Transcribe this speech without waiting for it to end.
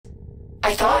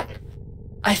I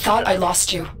thought I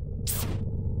lost you.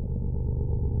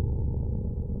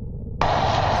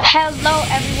 Hello,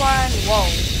 everyone. Whoa.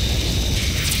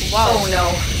 Oh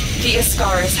no. The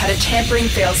Iskaris had a tampering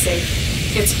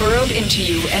failsafe. It's burrowed into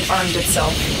you and armed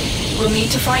itself. We'll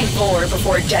need to find VOR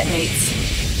before it detonates.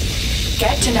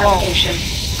 Get to navigation.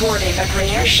 Boarding a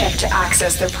Grenier ship to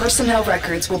access their personnel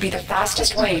records will be the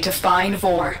fastest way to find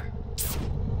VOR.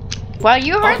 Well,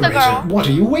 you heard the girl. What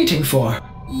are you waiting for?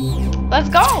 Let's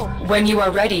go. When you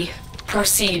are ready,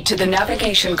 proceed to the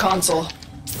navigation console.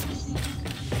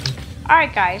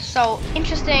 Alright, guys. So,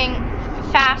 interesting,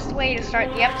 fast way to start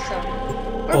the episode.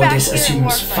 We're Or back this here in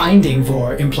assumes Warframe. finding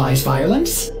VOR implies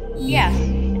violence? Yes.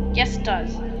 Yes, it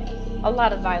does. A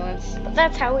lot of violence. But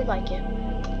that's how we like it.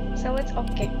 So it's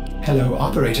okay. Hello,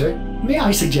 operator. May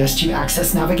I suggest you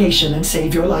access navigation and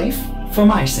save your life? For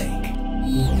my sake.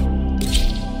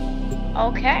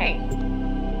 Okay.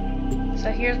 So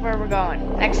here's where we're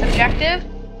going. Next objective,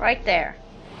 right there.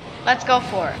 Let's go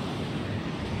for it.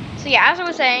 So yeah, as I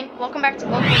was saying, welcome back to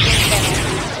GoldenBoyGaming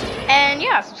channel. And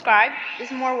yeah, subscribe. There's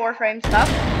more Warframe stuff.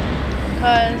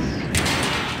 Because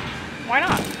why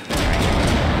not?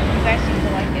 You guys seem to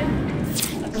like it.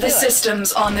 Let's The do it.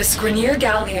 systems on this Grenier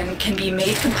galleon can be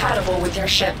made compatible with your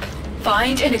ship.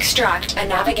 Find and extract a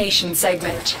navigation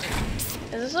segment.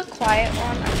 Is this a quiet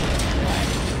one? I think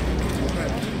it's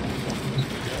quiet.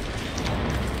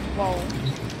 Whoa.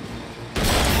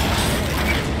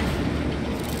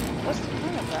 What's the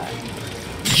point of that?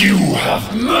 You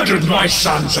have murdered my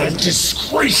sons and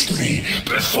disgraced me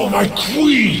before my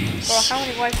queens. Bro, how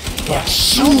many wives do you But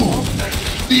soon,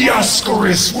 the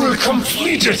Ascaris will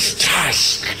complete its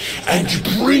task and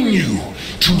bring you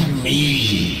to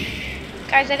me.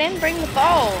 Guys, I didn't bring the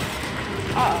bow.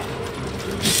 Uh-oh.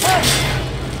 Look.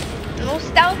 No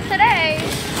stealth today.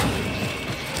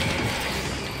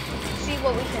 Let's see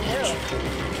what we can do.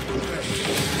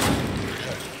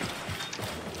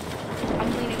 I'm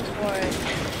leaning toward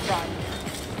run.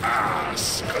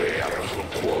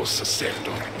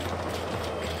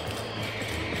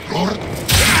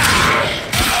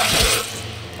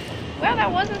 Well,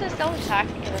 that wasn't a stealth attack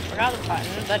because I forgot the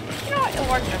button, but you know what? It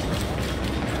worked just for me.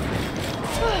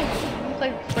 I haven't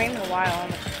played Frame in a while on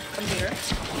the computer.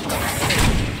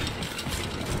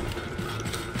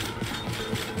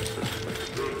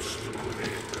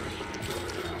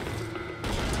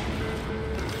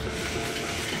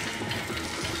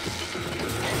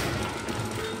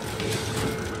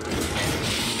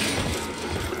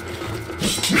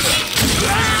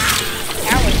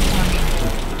 That was fun.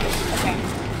 Okay.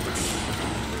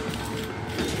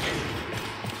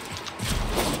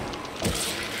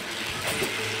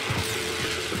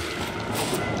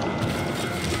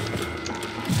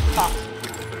 Pause.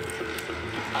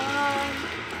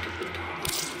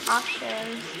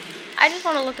 Options. I just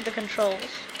want to look at the controls.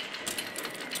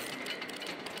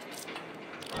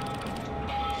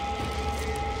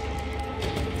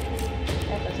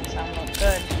 That doesn't sound real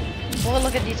good. We'll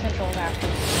look at these controls after.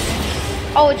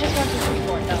 Oh, it just wants us to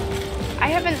report though. I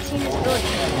haven't seen this ability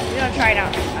yet. We're gonna try it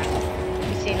out next time.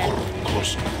 You've seen it. That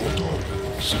was cool.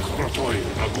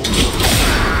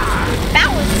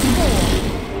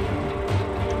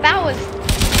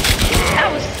 That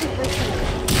was super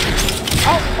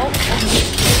cool.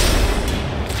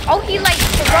 Oh, he like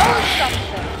throws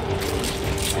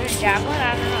something. There's a javelin?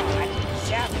 I don't know. I think it's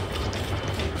javelin.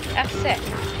 That's sick.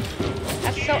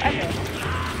 That's so epic.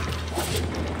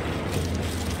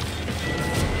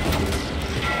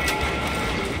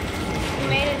 We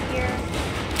made it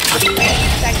here.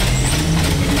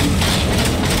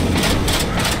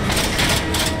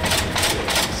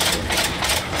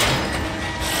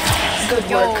 Good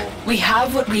work. We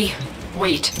have what we...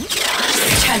 Wait.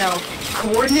 Tenno,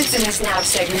 coordinates in this nav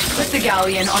segment put the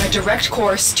galleon on a direct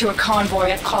course to a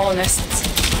convoy of colonists.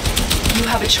 You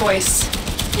have a choice.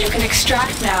 You can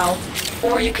extract now,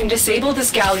 or you can disable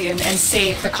this galleon and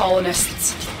save the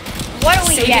colonists. What do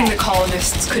we Saving get? the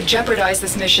colonists could jeopardize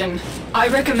this mission. I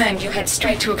recommend you head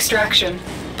straight to extraction,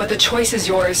 but the choice is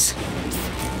yours.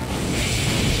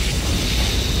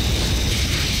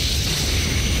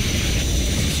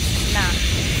 Nah.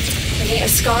 The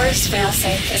Ascaris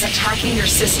failsafe is attacking your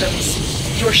systems.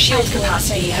 Your shield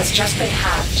capacity has just been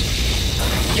halved.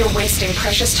 You're wasting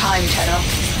precious time, Tenno.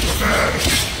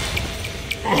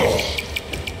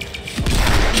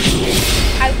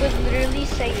 I would literally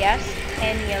say yes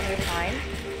any other time,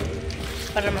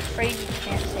 but I'm afraid you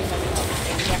can't save everyone.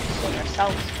 We have to save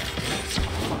ourselves.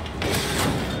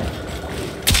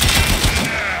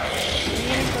 Are you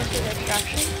getting close to the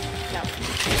extraction? No.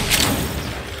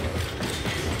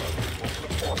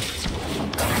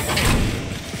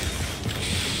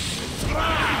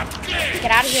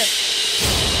 Get out of here.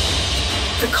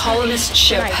 The colonist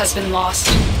ship has been lost.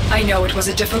 I know it was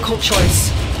a difficult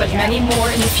choice, but many more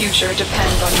in the future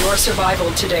depend on your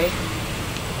survival today.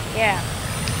 Yeah.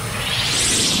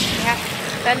 We have to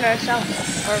defend ourselves,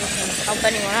 or we can help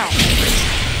anyone else.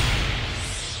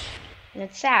 And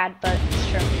it's sad, but it's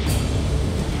true.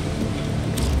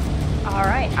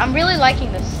 Alright, I'm really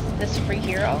liking this free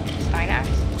hero, Steinax.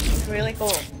 It's really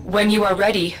cool. When you are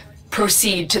ready,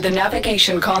 proceed to the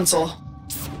navigation console.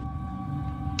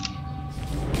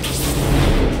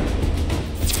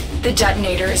 The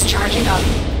detonator is charging up.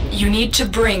 You need to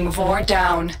bring VOR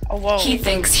down. Oh, whoa. He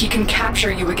thinks he can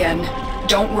capture you again.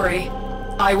 Don't worry.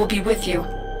 I will be with you.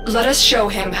 Let us show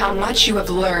him how much you have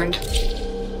learned.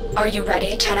 Are you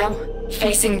ready, Tenno?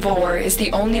 Facing VOR is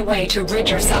the only way to rid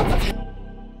yourself of him.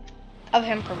 Of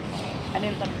him for me. I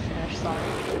didn't let him finish, sorry.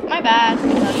 My bad.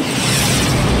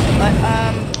 But,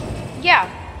 yeah.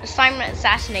 Assignment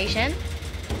assassination.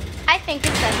 I think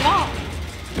it says it all.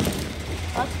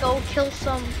 Let's go kill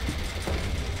some...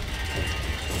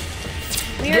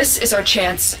 This is our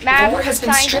chance. VOR has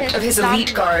been stripped of his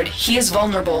elite guard. He is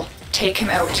vulnerable. Take him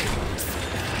out.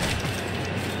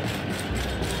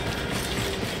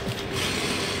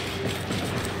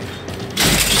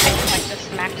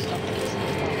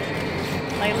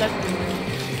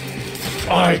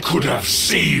 I could have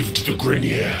saved the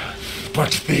Grenier,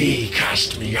 but they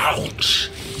cast me out.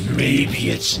 Maybe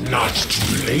it's not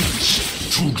too late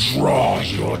to draw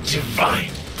your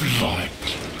divine blood.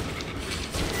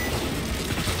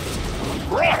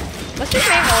 What's his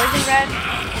name always in red?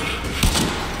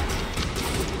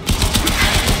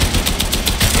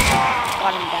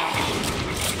 Got him down.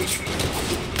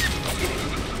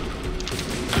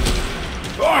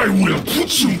 I will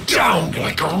put you down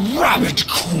like a rabbit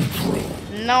cobra.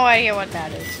 No idea what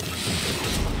that is.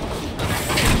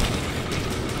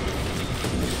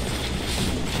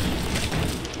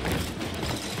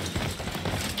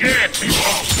 Get you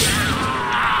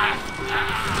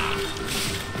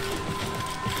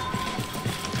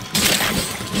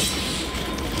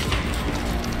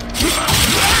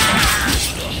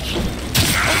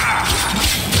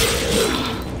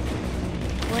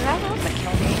We're not going to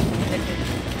kill me.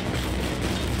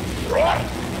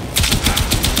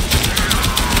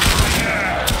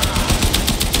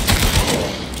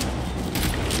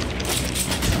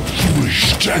 Jewish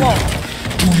Tenno,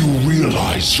 do you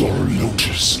realize your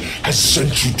Lotus has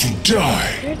sent you to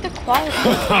die? Here's the quality.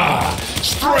 Ha!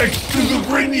 Strike through the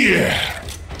Grenier!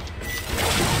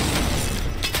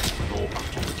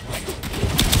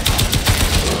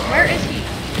 Where is he?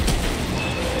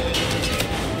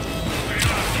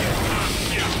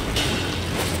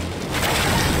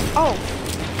 Oh.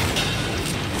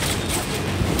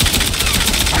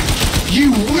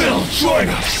 You will join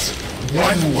us,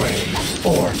 one way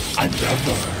or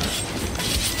another.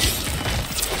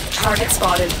 Target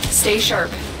spotted. Stay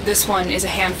sharp. This one is a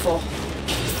handful.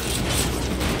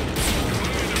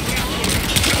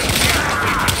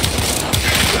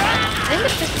 I think the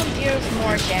pistol deals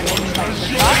more damage like the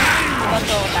shot. Let's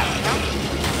go with that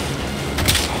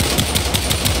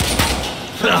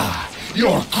one, Ah,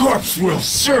 your corpse will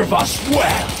serve us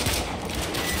well.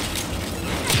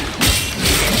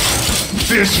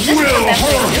 This will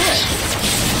hurt.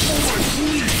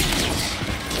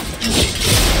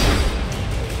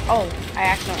 Oh, I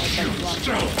accidentally said it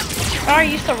wrong. Oh, I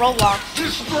used to Roblox.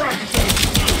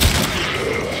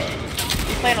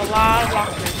 Playing a lot of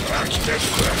walkthroughs.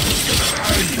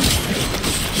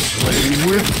 Play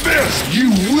with this.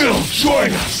 You will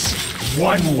join us,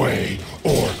 one way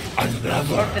or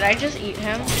another. Or did I just eat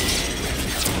him?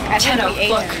 I think Tenno, we ate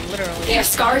look. him, literally. The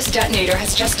Ascar's detonator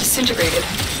has just disintegrated.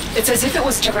 It's as if it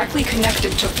was directly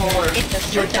connected to VOR.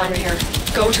 You're done here.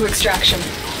 Go to extraction.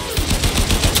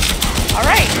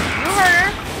 Alright, you heard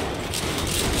her.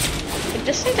 It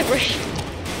disintegrated.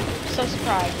 So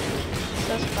surprised.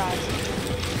 So surprised.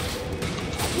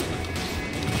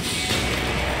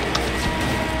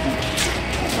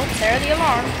 Oh, there are the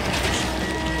alarms.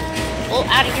 We'll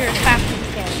out of here as fast as we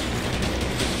can.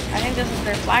 I think this is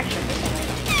their flagship or something.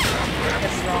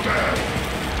 That's wrong.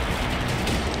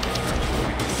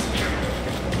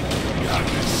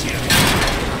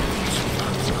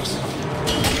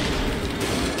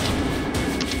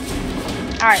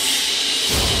 Alright.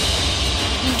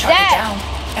 He's Target dead. down.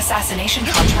 Assassination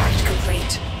contract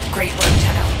complete. Great work,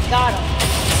 Tenno. Got him.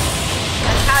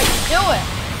 That's how you do it.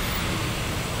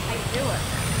 How you do it.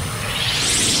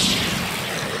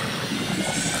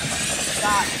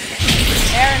 Got it.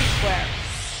 Fair and square.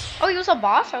 Oh, he was a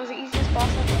boss? That was the easiest boss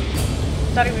ever.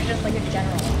 I thought he was just like a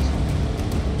general or something.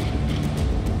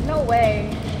 No way.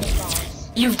 He was a boss.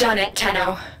 You've done it,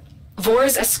 Tenno.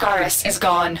 Vor's Ascaris is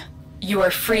gone. You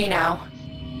are free now.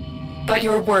 But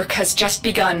your work has just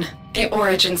begun. The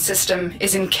origin system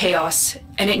is in chaos,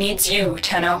 and it needs you,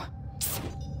 Tenno.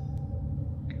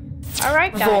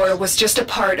 Alright, guys. VOR was just a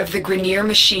part of the Grineer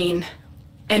machine,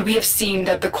 and we have seen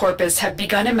that the Corpus have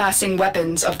begun amassing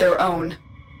weapons of their own.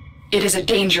 It is a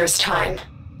dangerous time.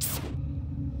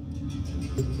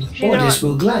 Ordis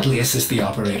will gladly assist the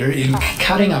operator in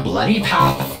cutting a bloody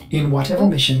path in whatever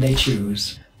mission they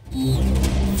choose. We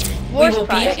will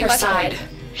be at your side.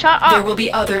 Shut up! There will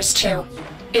be others too.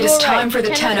 It is time for the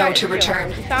Tenno to return.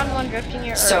 We found one drifting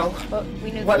near Earth, So, but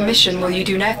we knew what mission will you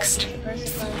do next?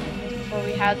 before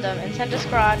we had them and sent a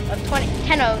squad of 20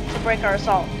 Tenno to break our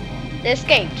assault. They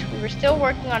escaped. We were still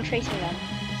working on tracing them.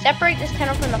 Separate this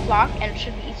Tenno from the flock and it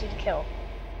should be easy to kill.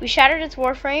 We shattered its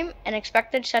Warframe and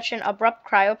expected such an abrupt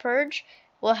cryo-purge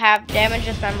will have damaged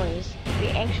its memories. We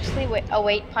anxiously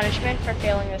await punishment for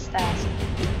failing this task.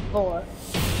 VOR.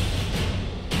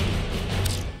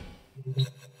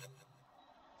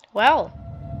 Well.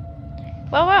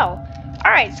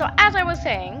 Alright, so as I was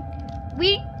saying,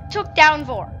 we took down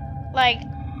VOR. Like,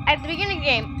 at the beginning of the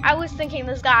game, I was thinking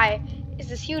this guy is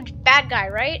this huge bad guy,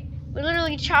 right? We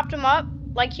literally chopped him up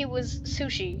like he was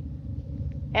sushi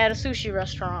at a sushi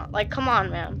restaurant. Like, come on,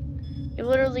 man. He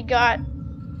literally got,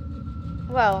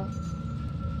 well,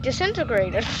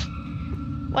 disintegrated.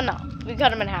 Well, no, we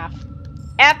cut him in half.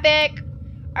 Epic!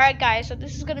 Alright, guys, so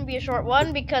this is going to be a short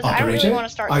one because Operator, I don't really want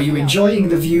to start are you something enjoying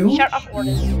else. the view? Shut up,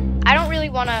 Warden. I don't really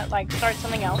want to, like, start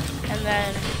something else. And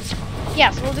then,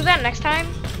 yeah, so we'll do that next time.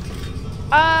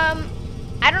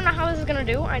 I don't know how this is going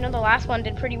to do. I know the last one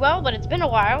did pretty well, but it's been a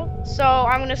while. So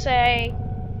I'm going to say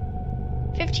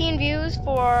 15 views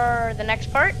for the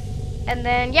next part. And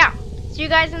then, yeah, see you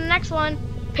guys in the next one.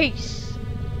 Peace.